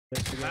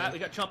We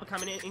got chopper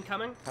coming in,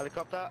 incoming.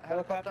 Helicopter.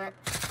 Helping him.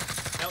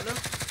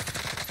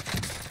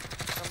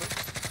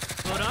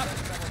 Blow it up.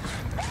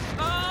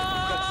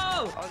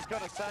 Oh! I was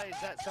gonna say, is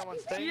that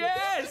someone's team?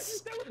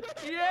 Yes!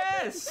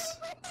 Yes!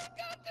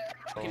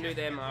 We can do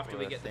them after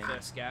we get the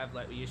first scav,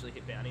 like we usually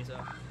hit bounties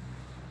up.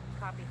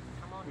 Copy.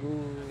 Come on.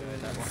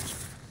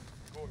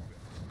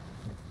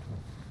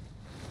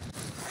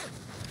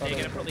 They're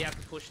gonna probably have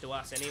to push to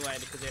us anyway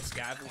because their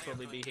scav will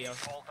probably be here.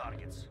 All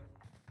targets.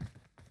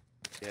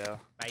 Yeah.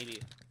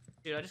 Maybe.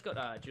 Dude, I just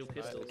got dual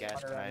pistols.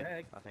 Gas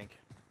grenade, I think.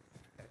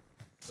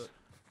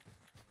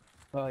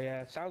 Oh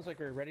yeah, sounds like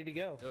we're ready to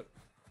go.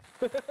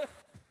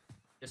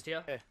 Just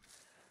here? Yeah.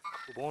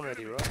 We're born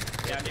ready,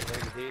 right? Down him.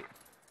 Here.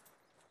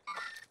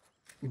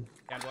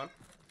 Down one.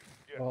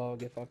 Oh,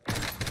 get fucked.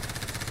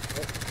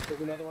 Oh,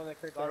 there's another one that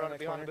creeped around that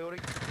behind the corner. building.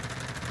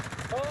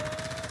 Oh,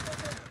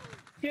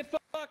 get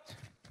fucked!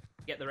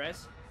 Get the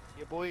res.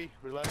 Yeah, boy,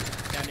 reload.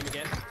 Down him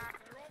again.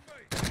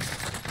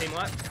 Team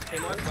white,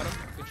 got him.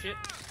 Good shit.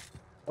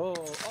 Oh,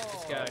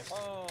 Let's go.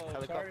 Oh,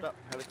 Helicopter.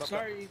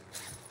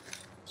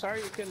 Sorry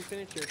you couldn't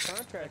finish your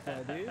contract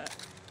now, dude.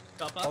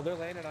 Chopper. Oh, they're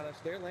landing on us.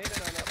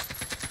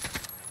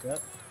 Yep.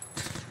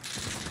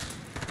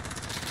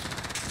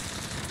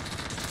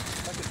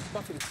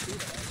 Fucking see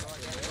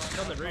that. He's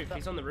on the roof.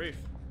 He's on the roof.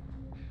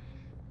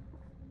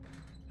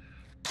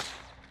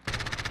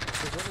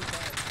 There's one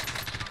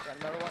inside. Got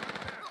another one.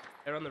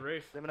 They're on the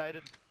roof.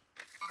 Eliminated.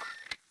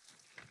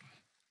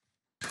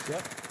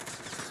 Yep.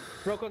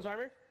 Broke one's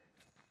armor.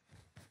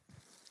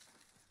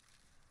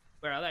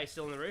 Where are they?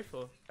 Still on the roof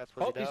or? That's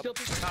what He's still.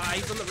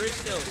 He's on the roof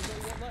still.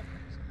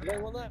 There's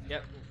only one left.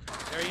 Yep.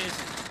 There he is.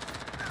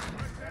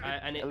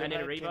 I need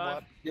a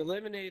revive.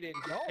 Eliminated.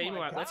 Oh Team my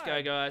wipe. God. Let's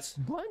go, guys.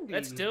 Bundy,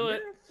 Let's do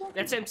it.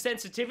 That's them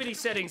sensitivity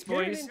settings,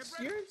 boys.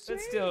 You're insane.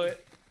 Let's do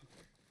it.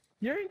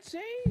 You're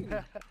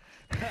insane.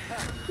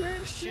 You're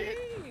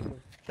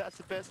insane. That's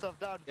the best I've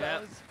done, Yeah.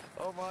 fellas.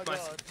 Oh my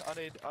god.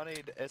 I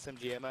need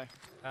SMG ammo.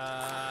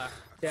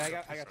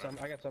 Yeah, I got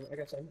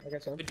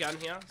some. Good gun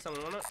here.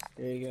 Someone want it?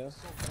 There you go.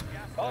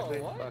 Oh,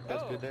 what? Fuck,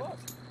 that's good then.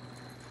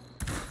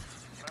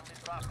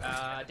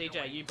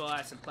 DJ, you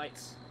buy some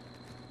plates.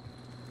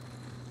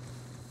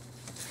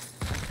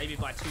 Maybe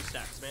buy 2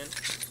 stacks, man.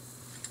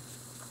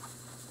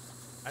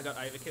 I got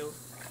overkill.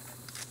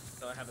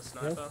 So I have a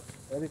sniper. Yeah,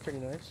 that'd be pretty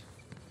nice.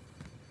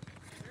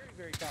 Very,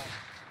 very top.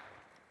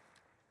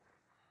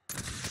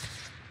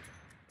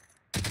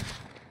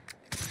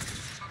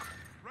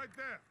 Right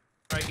there.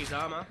 Break his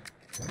armor.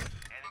 Enemy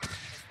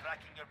is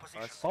tracking your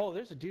position. Nice. Oh,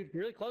 there's a dude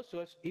really close to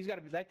us.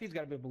 That dude's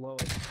gotta be below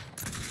us.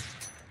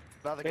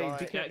 Another Hey, guy.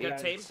 be careful. Got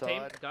a team,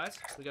 inside. guys.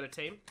 We got a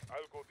team. I'll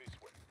go this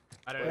way.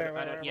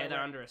 Yeah, they're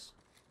under us.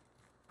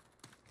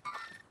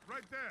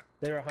 Right there.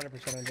 They're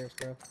 100% under us,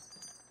 bro.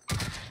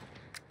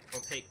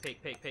 Well, peek.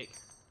 Friendly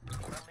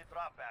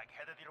drop bag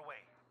headed your way.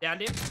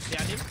 Downed him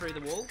through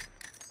the wall.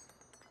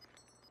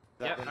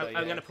 That Yep, window,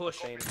 I'm gonna push.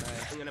 Same,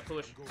 I'm gonna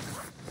push. Yep,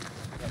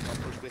 I'll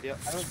push with you.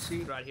 I don't see.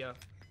 Right here.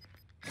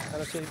 I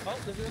don't see. Oh,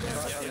 there's another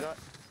one. Yeah. Yeah.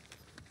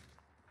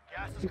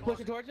 Gas is He's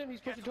closing. pushing towards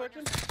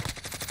him.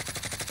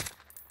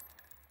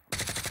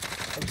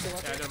 I'm still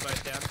up Yeah, I there. got them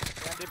both down.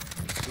 Found him.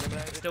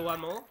 Eliminated. Still one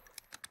more.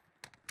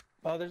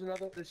 Oh, there's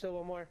another. There's still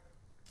one more.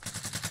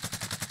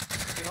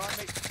 Behind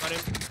me. Got him.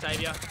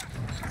 Save ya.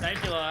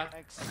 Saved your life.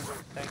 Thanks.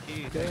 Thank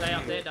you. Stay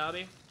up there,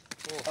 Darby.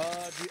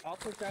 I'll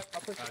push that.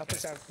 I'll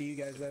push down to you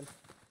guys then.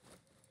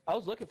 I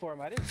was looking for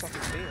him. I didn't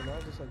fucking see him. I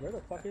was just like, where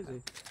the fuck is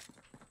he?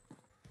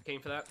 Keen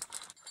for that?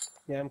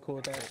 Yeah, I'm cool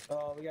with that.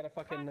 Oh, we got a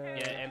fucking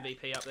Yeah,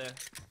 MVP up there.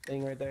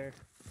 thing right there.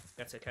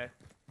 That's okay.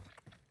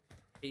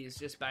 He's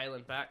just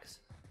bailing backs.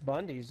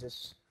 Bundy's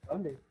just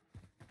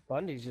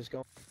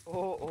going.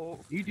 Oh.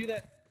 You do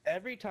that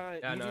every time.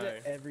 I You do know.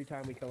 that every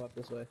time we come up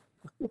this way.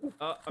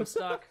 Oh, I'm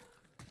stuck.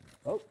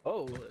 Oh.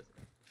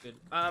 Good.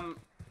 I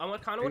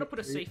kind of want to put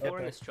a C4 in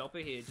Okay. this chopper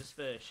here, just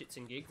for shits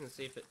and gigs, and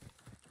see if it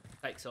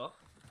takes off.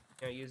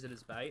 You know, use it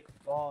as bait.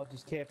 Oh,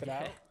 just camp it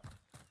out.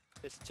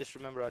 Just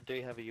remember, I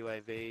do have a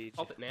UAV.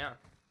 Pop it now.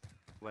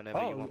 Whenever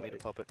Oh, you want me to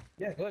pop it.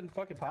 Yeah, go ahead and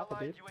fucking pop it,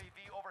 Allied dude.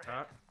 UAV overhead.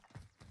 Alright.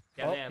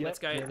 Down Oh, there. yep, Let's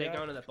go. there we They're are.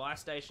 going to the buy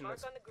station. Mark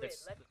Let's, on the grid.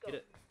 let's Let's get go.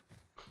 it.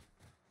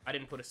 I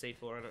didn't put a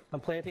C4 in it. I'm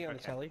planting on the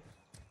Okay. telly.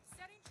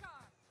 Setting charge.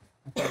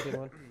 I'm planting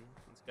one.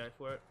 Let's go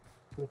for it.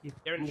 We'll keep-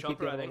 They're in we'll keep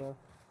chopper, the I other think. one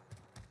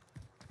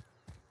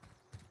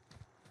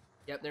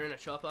Yep, they're in a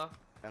chopper.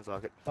 Sounds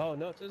like it. though. Oh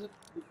no, it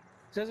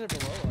says it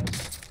below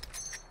us.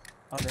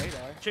 On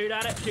radar. Shoot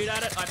at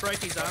it. I broke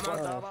his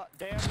armor. Armor,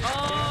 down.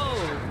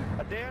 Oh!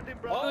 I downed him,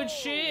 bro. Good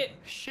shit!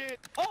 Shit.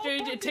 Oh,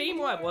 Dude, team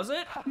wipe, was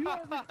it? No,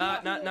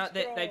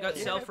 they got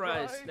Yeah,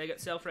 self-res. bro. They got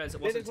self-res. It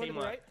Hey, wasn't there's one to team the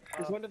wipe. right.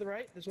 There's one to the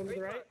right. There's one to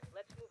the right.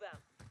 Let's move out.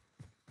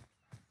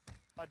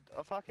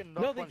 I fucking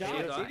No, knocked they one died.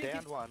 shield, They I didn't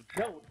downed one.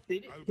 No, they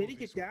didn't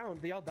get down.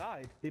 They all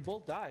died. They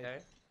both died.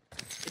 Okay.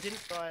 It didn't.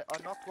 So I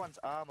knocked one's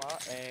armor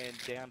and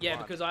downed Yeah,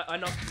 one. because I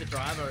knocked the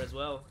driver as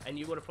well, and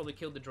you would have probably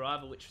killed the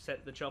driver, which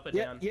set the chopper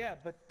Yeah, down. yeah,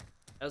 but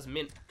That was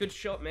mint. Good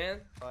shot, man.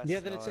 Nice, yeah,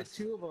 then it nice. said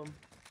 2 of them.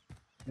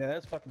 Yeah,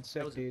 that's fucking That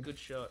sick, was a dude. good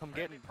shot. I'm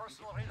getting.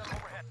 Personal radar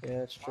overhead. Yeah,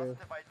 that's true.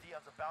 Positive ID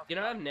on the bounty. You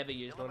know, I've never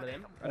used one of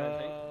them. I don't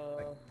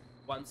think.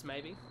 Once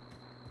maybe.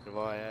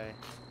 Why, eh?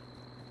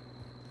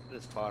 It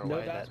is far No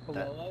away. dots That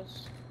below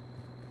us.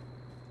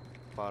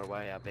 far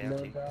away, our No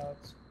bounty.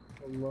 dots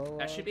below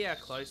That should be our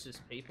us.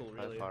 closest people,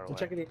 So really. far I'm away.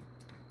 checking the.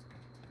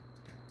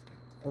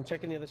 I'm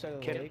checking the other side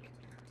of the lake.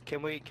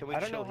 Can we I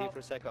don't chill know here how- for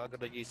a sec? I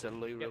gotta use the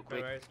loo real Yep, no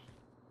quick. worries.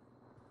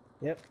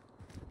 Yep.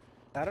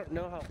 I don't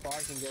know how far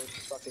I can go with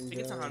the fucking I think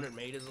it's drone. 100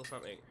 meters or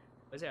something.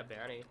 Where's our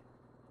bounty?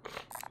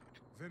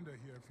 Vendor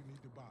here if you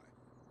need to buy.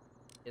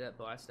 Yeah, that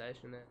buy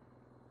station there.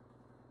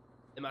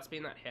 It must be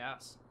in that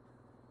house.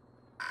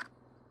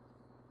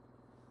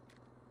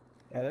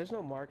 Yeah, there's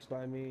no marks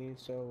by me,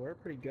 so we're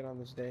pretty good on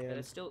this day. Yeah,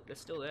 they're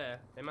still there.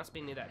 They must be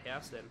near that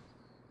house then.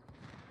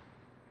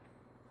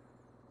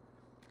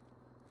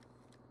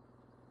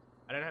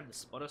 I don't have the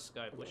spotter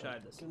scope. Wish I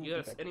had this.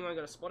 Anyone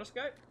got a spotter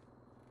scope?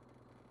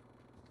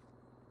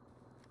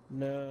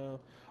 No.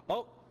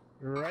 Oh,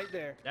 right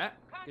there. That?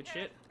 Good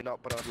shit.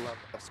 Not, but I'd love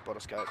a spotter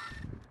scope.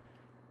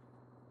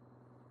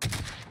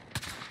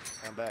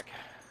 I'm back.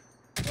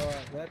 Oh,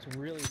 that's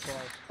really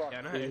far. Fuck, Yeah,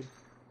 I know. dude.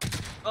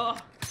 Oh,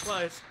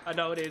 close. I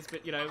know it is,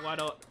 but you know, why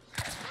not?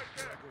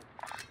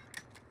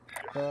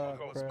 Bro.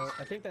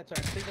 I think that's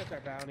our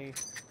bounty.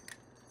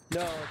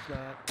 No, it's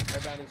not.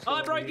 Our bounty's still Oh, I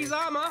over broke here. his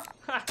armor!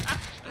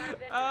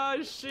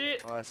 Oh,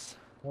 shit. Nice.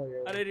 Oh,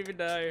 yeah. I didn't even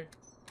know. It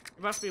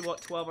must be,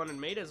 what, 1,200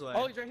 meters away?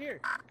 Oh, he's right here.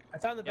 I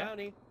found the Yeah.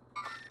 bounty.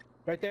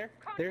 Right there.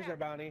 There's our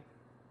bounty.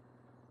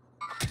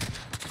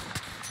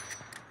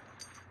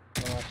 Oh,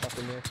 I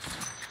fucking missed.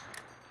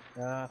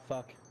 Ah,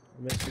 fuck.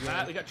 I missed again.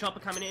 Alright, we got chopper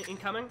coming in,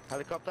 incoming.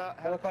 Helicopter.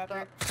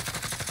 Helicopter.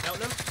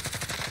 Melting him.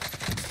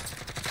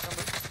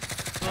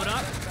 Hold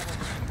up.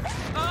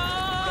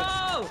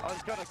 Oh! I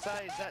was gonna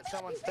say, is that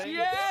someone's team?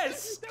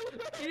 Yes!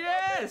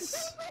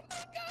 Yes!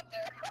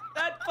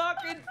 That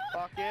fucking...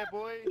 Fuck yeah,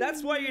 boy.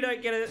 That's why you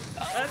don't get a...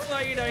 That's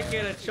why you don't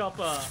get a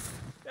chopper.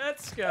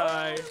 Let's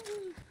go.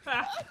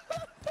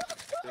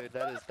 Dude,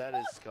 that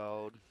is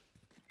gold.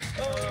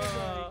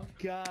 Oh my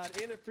god,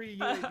 in a free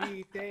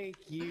UAV, thank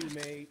you,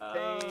 mate.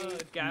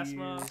 Thank gas you.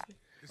 mask.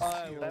 I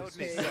That will would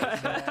be take so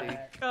that. salty.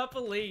 Can't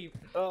believe.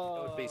 Oh,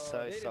 That would be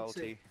so they didn't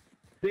salty.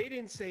 They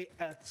didn't say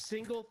a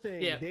single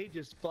thing. Yeah. They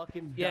just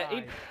fucking Yeah,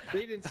 died.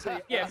 They didn't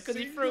say Yeah, a because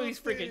he single threw his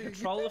freaking thing.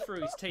 controller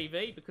through his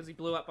TV because he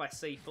blew up by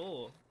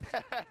C4.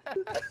 Dude,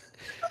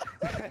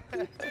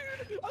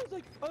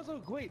 I was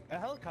like, wait, a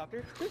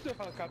helicopter? There's no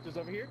helicopters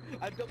over here.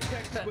 I double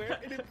checked square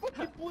and it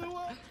fucking blew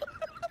up.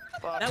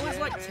 Fuck That was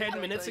yeah, like man, 10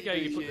 that's minutes how ago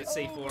you put the do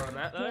shit. C4 on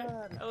that though.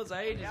 God. That was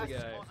ages Gas is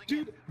ago. closing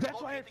Dude, in.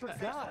 that's why I Locating the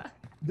forgot.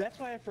 That's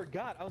why I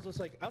forgot. I was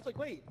like,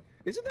 wait,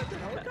 isn't that the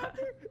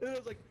helicopter? And I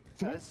was like,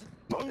 As,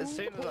 boom, as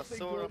soon as I whole thing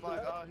saw it, blew I'm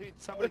like, up. oh,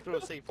 somebody threw a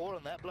C4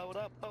 on that, blow it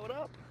up, blow it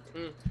up.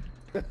 Mm.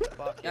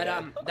 Fuck That yeah,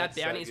 that that's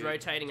so bounty's good.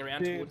 rotating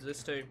around Dude. towards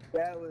this too.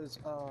 That was,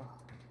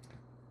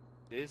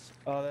 It is.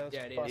 oh, that was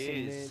Yeah, it is. fucking It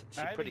is. mint. She's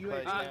I have a pretty UAV.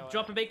 close now.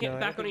 Drop a beacon No, I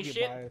back don't on his think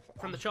you shit buy it.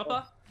 from the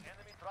chopper.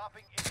 Enemy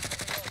dropping into the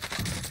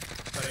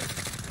Got him.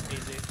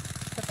 Easy.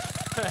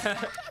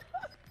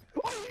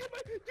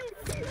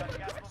 got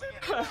gas moving in.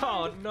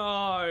 Oh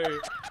no!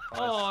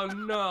 Oh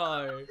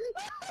no!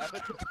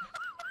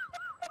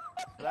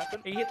 What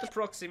happened? He hit the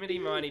proximity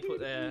mine he put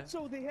there.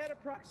 So they had a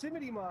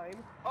proximity mine.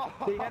 Oh,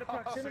 They had a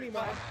proximity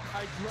mine.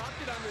 I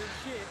dropped it on their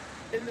shit,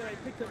 and then I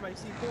picked up my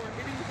C4,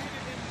 and he hit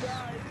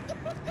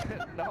it and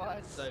died.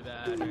 Nice. So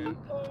bad, dude.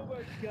 Oh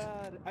my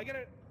god. I got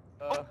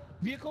a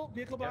vehicle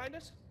behind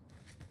us.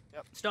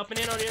 Stopping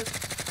in on you.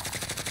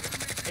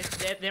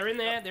 They're in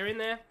there. They're in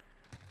there.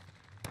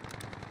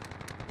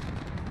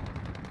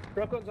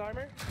 Broke one's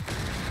armor.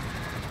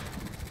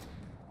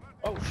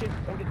 Oh shit!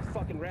 Don't get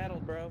fucking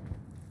rattled, bro.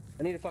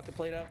 I need to fucking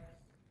plate up.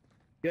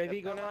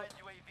 UAV going out.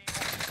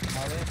 UAV.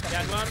 Oh, they have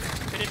Down one.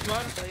 Finished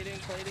one. plating.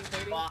 Fucking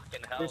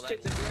hell, There's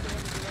that's... another one.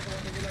 There's another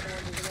one. There's another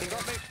one. There's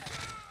another one.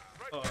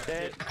 Oh,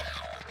 Dead. shit.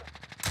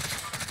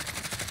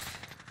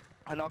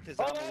 I knocked his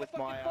Oh, armor no, with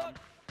fucking my fuck.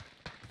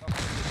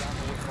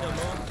 Still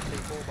more.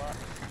 C4 bar.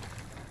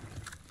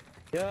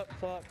 Yep.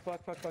 Fuck.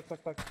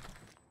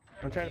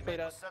 I'm trying to plate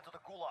up. Sent to the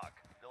gulag.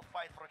 They'll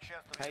fight for a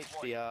chance to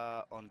redeploy.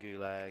 HDR on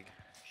Gulag.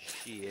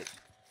 Shit.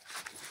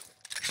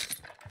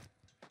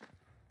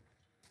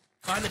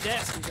 Find the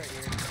desk. He's right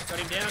here. Got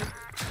him down.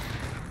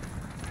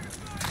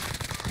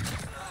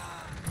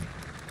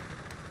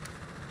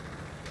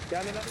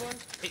 Down another one.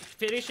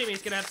 Finish him.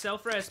 He's gonna have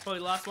self-res.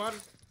 Probably last one.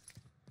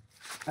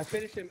 I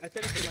finished him.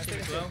 Finish him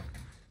as well.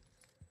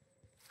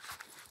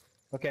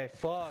 Okay,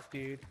 fuck,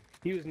 dude.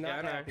 He was Yeah, not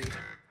I know. happy. Your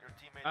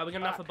teammate Are we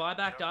gonna enough for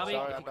buyback, Darby?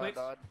 Sorry, If I you quick.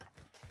 died.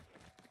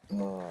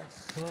 Oh,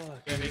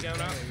 fuck. Yeah, they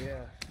going up? Yeah,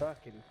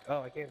 fucking.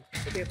 Oh, I can't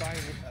buy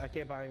him. I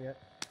can't buy him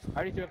yet. I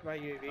already threw up my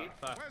UAV.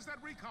 Fuck. Where's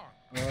that recon?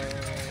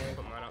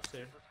 Put mine up too.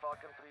 This is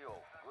Falcon 3-0.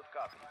 Good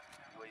copy.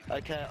 UAV.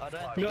 Okay, I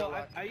don't think No, I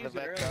like I used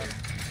the it vector. earlier.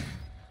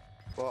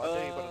 Well, I do, but I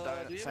don't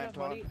at Do the you same have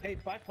enough money? time. Hey,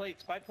 5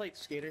 plates,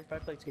 skater.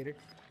 5 plate skater.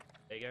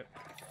 There you go.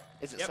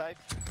 Is it Yep. safe?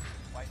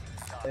 Fighting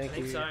stop. Thank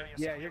think you. so.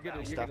 Yeah, you're good.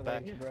 You're Stuff good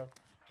back. land, bro.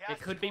 There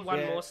could be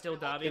one more still,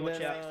 Darby. And Watch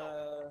then,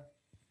 out.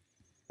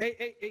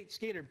 Hey,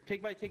 Skater,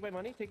 take my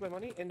money,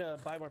 and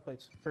buy more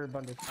plates for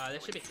bundle. There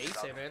should be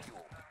heaps there, man.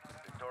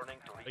 Returning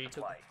to Oh, you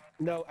took. resupply.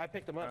 No, I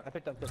picked them up. I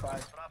picked up the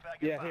 5. Drop bag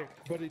Yeah, inbound. here,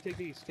 buddy, take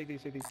these.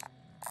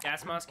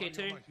 Gas mask here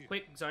too.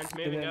 Quick, zone's And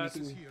moving, then guys.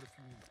 you Here can- if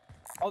you need.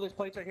 Oh, there's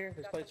plates right here.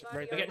 There's plates right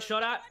We're there. getting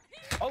shot at.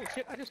 Oh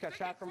shit! I just got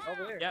shot from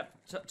over there. Yep,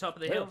 top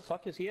of the Where hill. the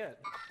fuck is he at?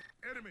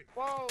 Enemy.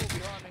 Whoa,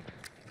 behind me.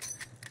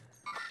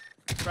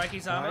 Break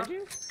his armor. Behind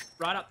you?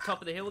 Right up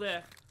top of the hill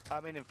there.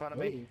 I mean, in front of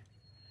Wait. me.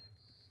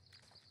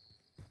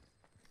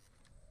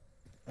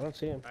 I don't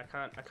see him. I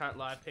can't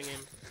live ping him.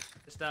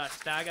 Just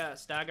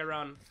stagger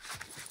run.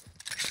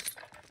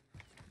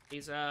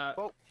 He's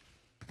Oh.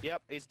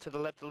 Yep, he's to the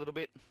left a little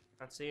bit.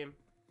 can't see him.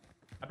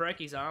 I broke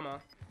his armor.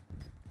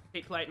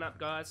 Keep plating up,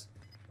 guys.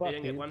 Fuck, We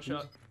didn't get dude. one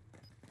shot.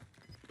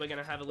 We're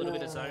gonna have a little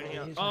bit of zone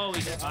here. he's- Oh,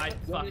 he just I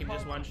fucking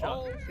just one shot.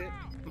 Oh shit!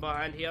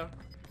 Behind here.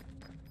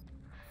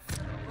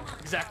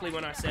 Exactly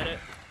when I said it.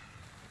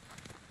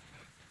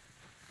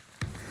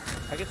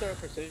 I can throw a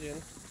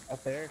precision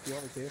up there if you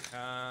want me to.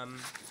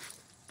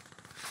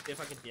 See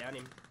if I can down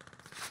him.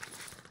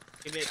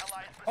 Give it.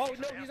 Allied Oh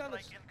precision no, he's on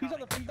airstrike he's not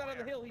incoming. on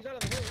the hill. He's not on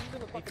the hill. He's in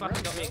the He fucking fucking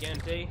road, got me bro. again,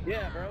 D.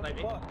 Yeah, bro. Like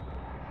me. Fuck.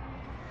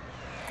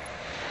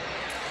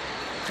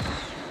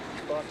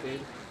 Fuck, dude.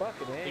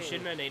 Fucking A. You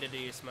shouldn't have needed to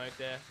use smoke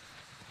there.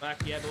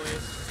 Back, yeah,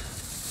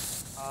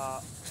 boys.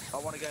 I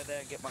want to go there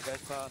and get my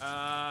ghost pass.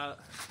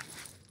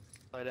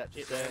 Load out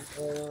shit, just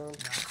there. man.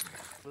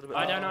 A little bit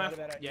I don't lower. know not if,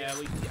 a bad idea. yeah,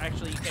 we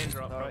actually you can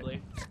drop Alright.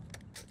 probably.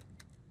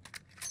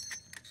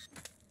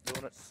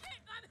 Doing it.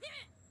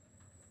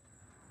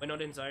 We're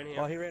not in zone here.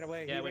 Oh, he ran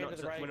away. Yeah, he we're ran not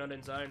to the right. we're not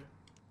in zone.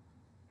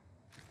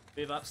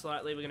 Move up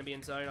slightly. We're gonna be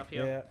in zone up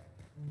here. Yeah.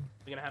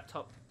 We're gonna have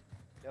top.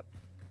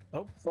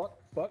 Oh, fuck.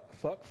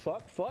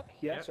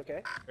 Yes, Yep.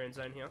 okay. We're in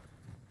zone here.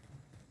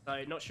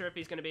 So not sure if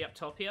he's gonna be up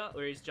top here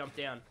or he's jumped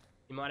down.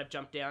 He might have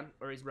jumped down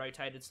or he's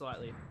rotated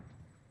slightly.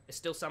 There's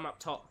still some up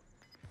top.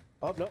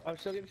 Oh, no, I'm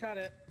still getting shot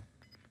at.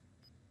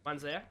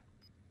 One's there.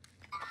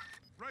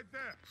 Right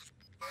there.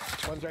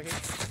 One's right here.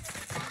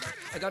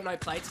 I got no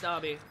plates,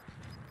 Darby.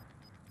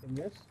 And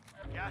this?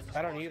 Gas is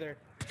I don't closing. either.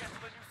 Get to the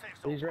new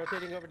safe zone. He's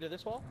rotating over to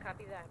this wall?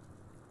 Copy that.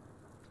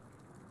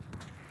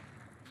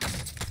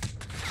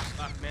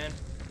 Fuck, man.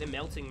 They're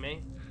melting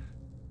me.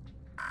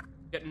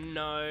 Got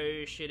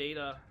no shit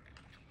either.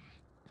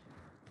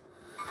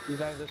 He's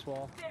out of this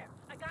wall. There,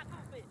 I got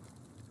movement.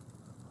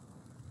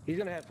 He's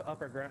gonna have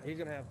upper ground. He's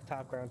gonna have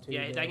top ground too.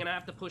 Yeah, they're gonna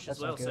have to push as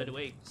That's well, not so good. do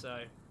we. So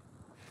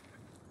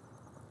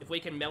if we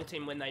can melt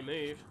him when they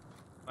move,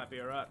 might be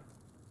alright.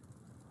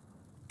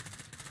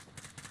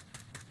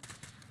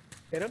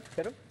 Hit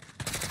him.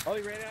 Oh,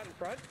 he ran out in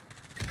front.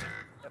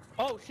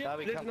 Oh shit!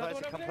 Darby, There's come another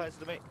closer, one come over closer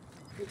to me.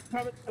 there.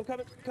 I'm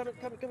coming.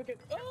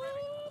 Oh!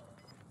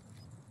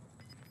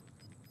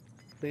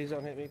 Please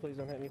don't hit me. Please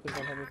don't hit me.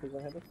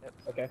 Yep.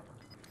 Okay.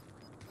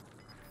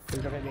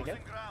 Please don't hit me again.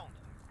 Losing ground.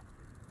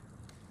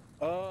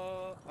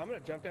 I'm gonna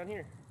jump down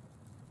here.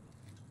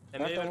 They're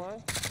Not moving. gonna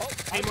lie. Oh,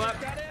 Teamwork.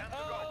 I got it.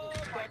 Oh,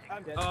 fuck,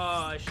 I'm dead.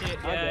 Oh shit!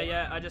 I'm Yeah, dead.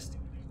 yeah. I just.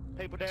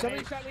 People down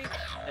Somebody here. shot me.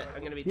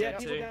 I'm gonna be Yeah, dead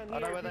people too. down I here.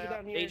 know where they People are.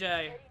 down here.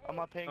 DJ. On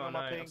my ping, Oh on no,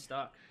 my ping. I'm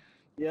stuck.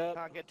 Yep.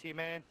 Can't get to you,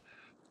 man.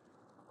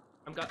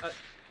 I'm got.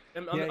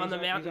 I'm Yeah, on he's the on-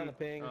 he's mountain. on the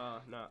ping. Oh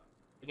no.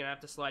 You're gonna have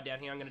to slide down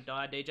here. I'm gonna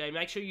die, DJ.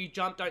 Make sure you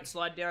jump. Don't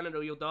slide down it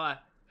or you'll die.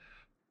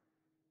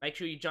 Make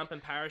sure you jump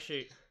and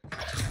parachute.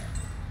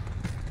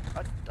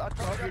 I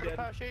tried you're to dead.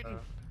 parachuting.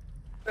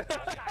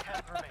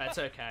 That's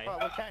okay.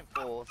 Right, we came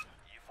fourth.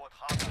 You fought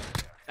hard out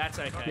there. That's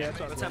okay. Yeah,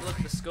 it's all Let's good. have a look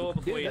at the score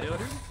before you do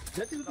it.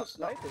 That dude's a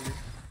sniper.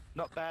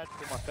 Not bad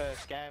for my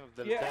first game of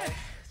the Yeah. day.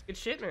 It's good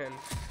shit, man.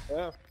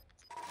 Yeah.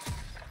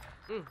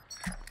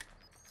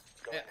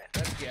 Yeah,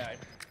 let's go.